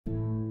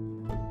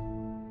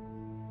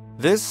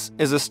This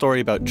is a story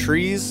about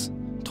trees,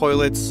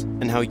 toilets,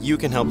 and how you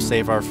can help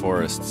save our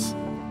forests.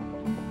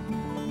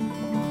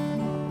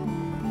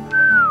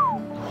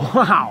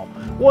 Wow,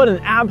 what an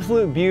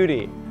absolute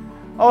beauty.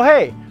 Oh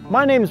hey,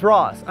 my name's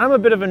Ross. I'm a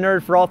bit of a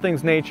nerd for all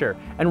things nature,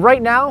 and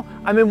right now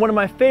I'm in one of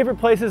my favorite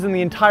places in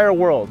the entire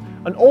world,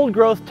 an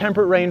old-growth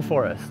temperate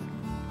rainforest.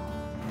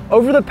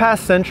 Over the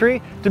past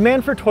century,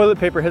 demand for toilet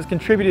paper has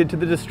contributed to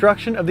the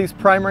destruction of these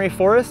primary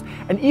forests,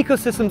 and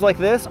ecosystems like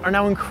this are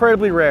now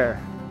incredibly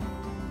rare.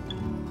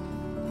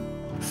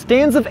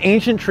 Stands of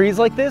ancient trees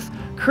like this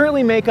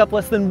currently make up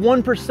less than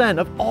 1%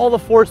 of all the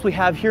forests we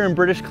have here in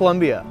British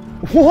Columbia.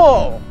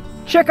 Whoa!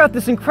 Check out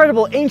this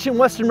incredible ancient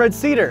western red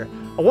cedar.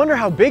 I wonder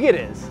how big it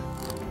is.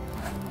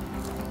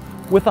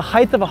 With a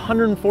height of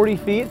 140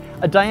 feet,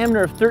 a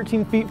diameter of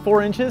 13 feet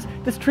 4 inches,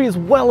 this tree is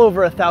well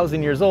over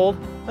 1,000 years old.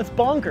 That's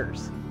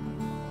bonkers.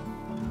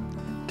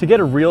 To get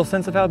a real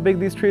sense of how big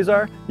these trees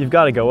are, you've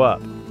got to go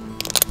up.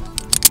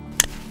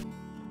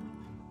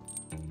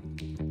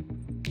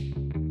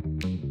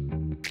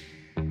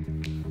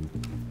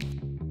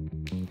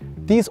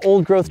 These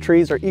old-growth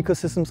trees are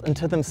ecosystems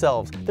unto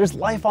themselves. There's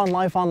life on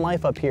life on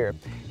life up here.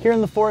 Here in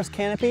the forest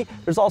canopy,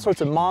 there's all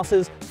sorts of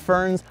mosses,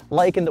 ferns,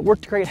 lichen that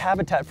work to create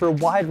habitat for a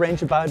wide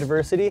range of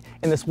biodiversity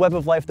in this web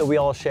of life that we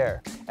all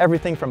share.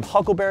 Everything from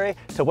huckleberry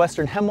to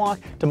western hemlock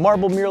to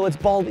marble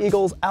murrelets, bald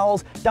eagles,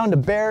 owls, down to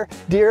bear,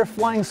 deer,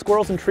 flying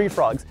squirrels, and tree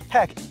frogs.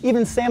 Heck,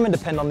 even salmon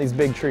depend on these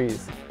big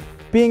trees.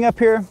 Being up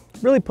here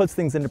really puts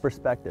things into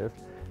perspective.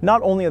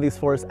 Not only are these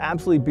forests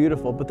absolutely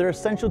beautiful, but they're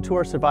essential to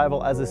our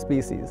survival as a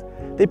species.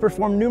 They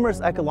perform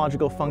numerous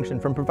ecological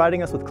functions, from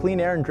providing us with clean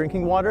air and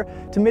drinking water,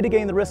 to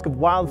mitigating the risk of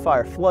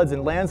wildfire, floods,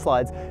 and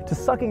landslides, to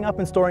sucking up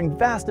and storing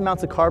vast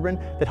amounts of carbon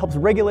that helps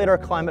regulate our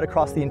climate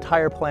across the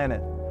entire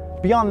planet.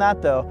 Beyond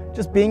that though,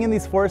 just being in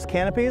these forest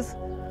canopies,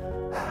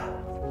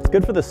 it's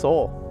good for the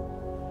soul.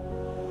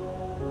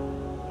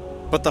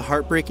 But the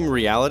heartbreaking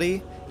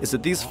reality is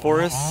that these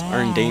forests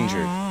are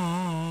endangered.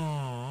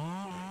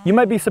 You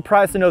might be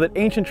surprised to know that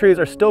ancient trees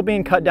are still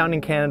being cut down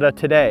in Canada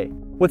today.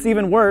 What's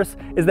even worse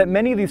is that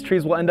many of these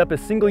trees will end up as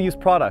single-use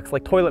products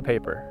like toilet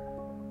paper.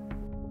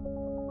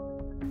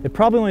 It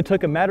probably only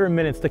took a matter of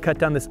minutes to cut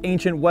down this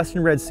ancient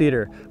western red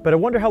cedar, but I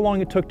wonder how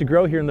long it took to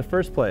grow here in the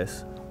first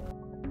place.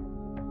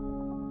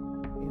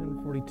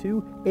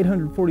 842,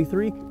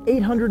 843,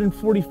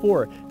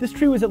 844. This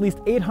tree was at least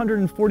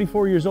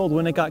 844 years old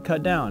when it got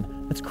cut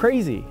down. That's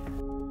crazy.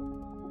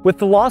 With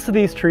the loss of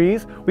these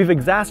trees, we've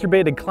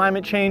exacerbated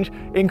climate change,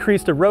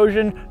 increased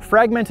erosion,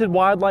 fragmented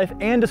wildlife,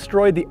 and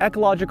destroyed the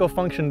ecological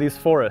function of these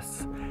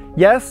forests.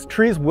 Yes,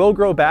 trees will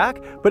grow back,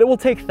 but it will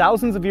take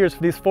thousands of years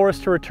for these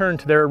forests to return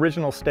to their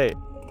original state.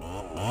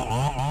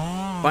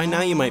 By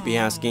now you might be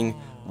asking,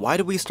 why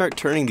did we start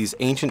turning these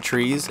ancient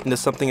trees into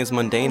something as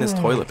mundane as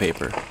toilet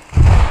paper?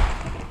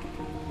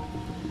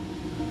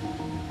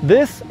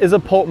 This is a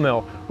pulp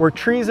mill, where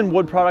trees and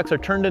wood products are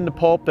turned into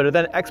pulp that are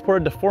then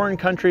exported to foreign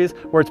countries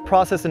where it's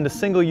processed into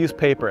single-use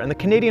paper. And the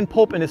Canadian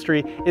pulp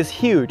industry is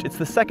huge. It's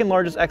the second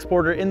largest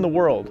exporter in the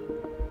world.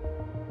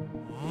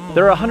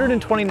 There are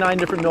 129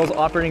 different mills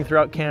operating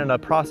throughout Canada,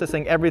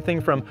 processing everything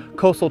from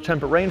coastal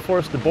temperate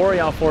rainforest to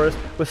boreal forest,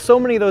 with so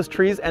many of those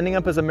trees ending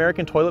up as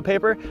American toilet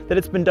paper that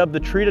it's been dubbed the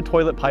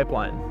tree-to-toilet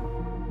pipeline.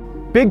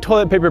 Big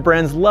toilet paper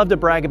brands love to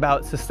brag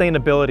about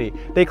sustainability.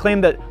 They claim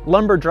that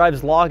lumber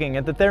drives logging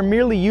and that they're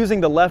merely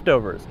using the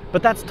leftovers,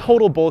 but that's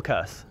total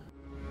bullcuss.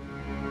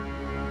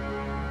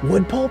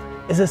 Wood pulp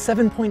is a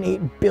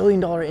 $7.8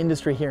 billion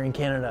industry here in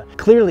Canada.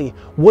 Clearly,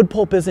 wood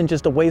pulp isn't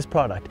just a waste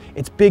product.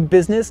 It's big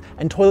business,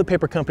 and toilet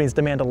paper companies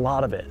demand a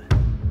lot of it.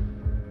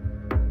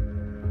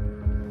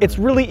 It's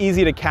really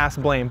easy to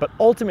cast blame, but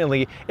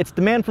ultimately, it's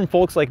demand from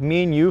folks like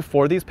me and you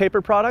for these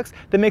paper products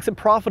that makes it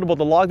profitable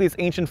to log these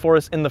ancient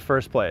forests in the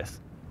first place.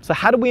 So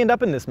how did we end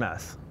up in this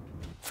mess?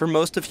 For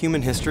most of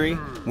human history,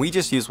 we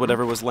just used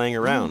whatever was laying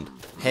around.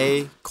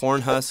 Hay,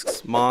 corn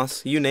husks,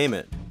 moss, you name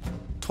it.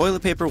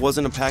 Toilet paper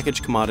wasn't a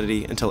packaged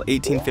commodity until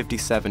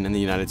 1857 in the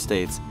United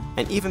States,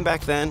 and even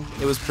back then,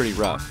 it was pretty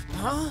rough.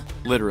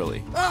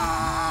 Literally.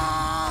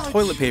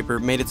 Toilet paper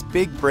made its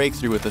big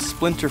breakthrough with a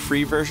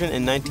splinter-free version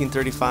in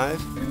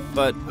 1935,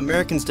 but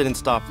Americans didn't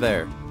stop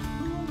there.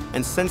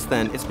 And since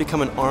then, it's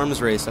become an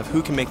arms race of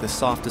who can make the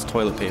softest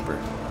toilet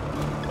paper.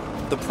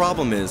 The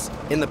problem is,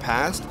 in the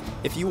past,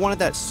 if you wanted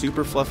that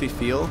super fluffy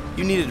feel,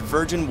 you needed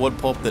virgin wood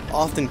pulp that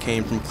often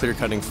came from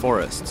clear-cutting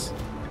forests.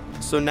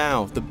 So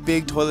now, the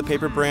big toilet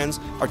paper brands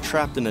are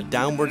trapped in a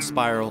downward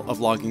spiral of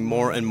logging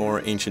more and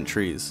more ancient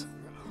trees.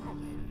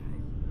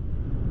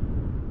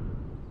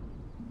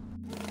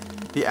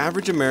 The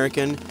average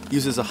American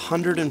uses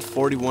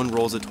 141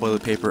 rolls of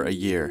toilet paper a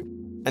year,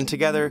 and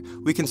together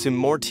we consume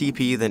more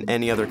TP than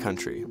any other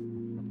country.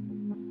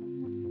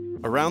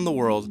 Around the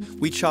world,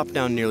 we chop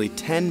down nearly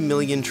 10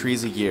 million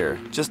trees a year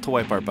just to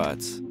wipe our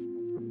butts.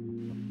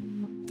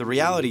 The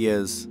reality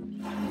is,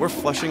 we're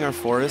flushing our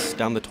forests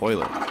down the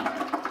toilet.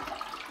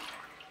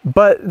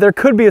 But there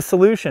could be a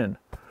solution.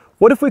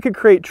 What if we could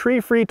create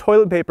tree-free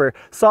toilet paper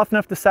soft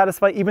enough to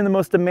satisfy even the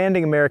most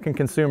demanding American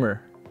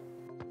consumer?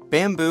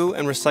 Bamboo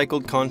and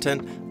recycled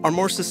content are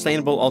more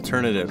sustainable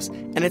alternatives,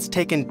 and it's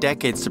taken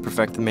decades to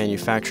perfect the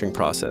manufacturing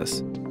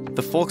process.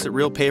 The folks at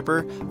Real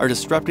Paper are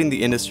disrupting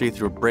the industry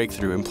through a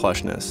breakthrough in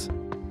plushness.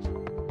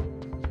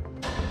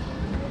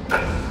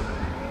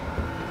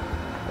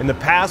 In the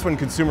past, when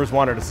consumers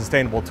wanted a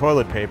sustainable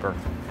toilet paper,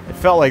 it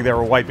felt like they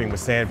were wiping with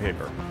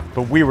sandpaper,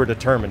 but we were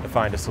determined to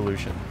find a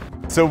solution.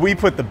 So we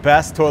put the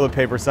best toilet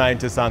paper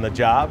scientists on the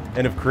job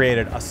and have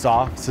created a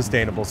soft,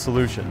 sustainable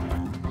solution.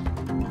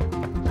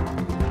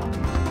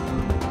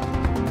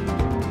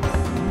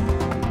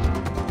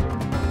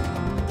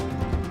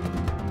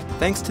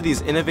 Thanks to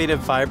these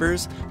innovative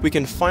fibers, we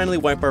can finally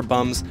wipe our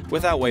bums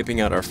without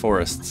wiping out our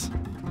forests.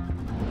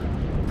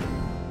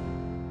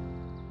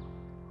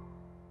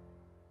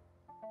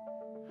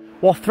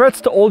 While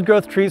threats to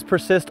old-growth trees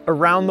persist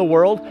around the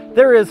world,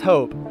 there is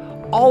hope.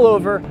 All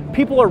over,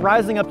 people are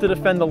rising up to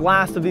defend the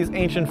last of these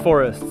ancient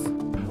forests.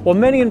 While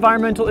many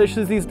environmental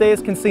issues these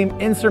days can seem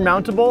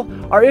insurmountable,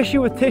 our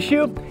issue with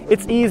tissue,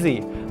 it's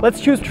easy. Let's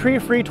choose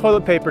tree-free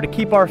toilet paper to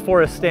keep our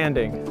forests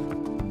standing.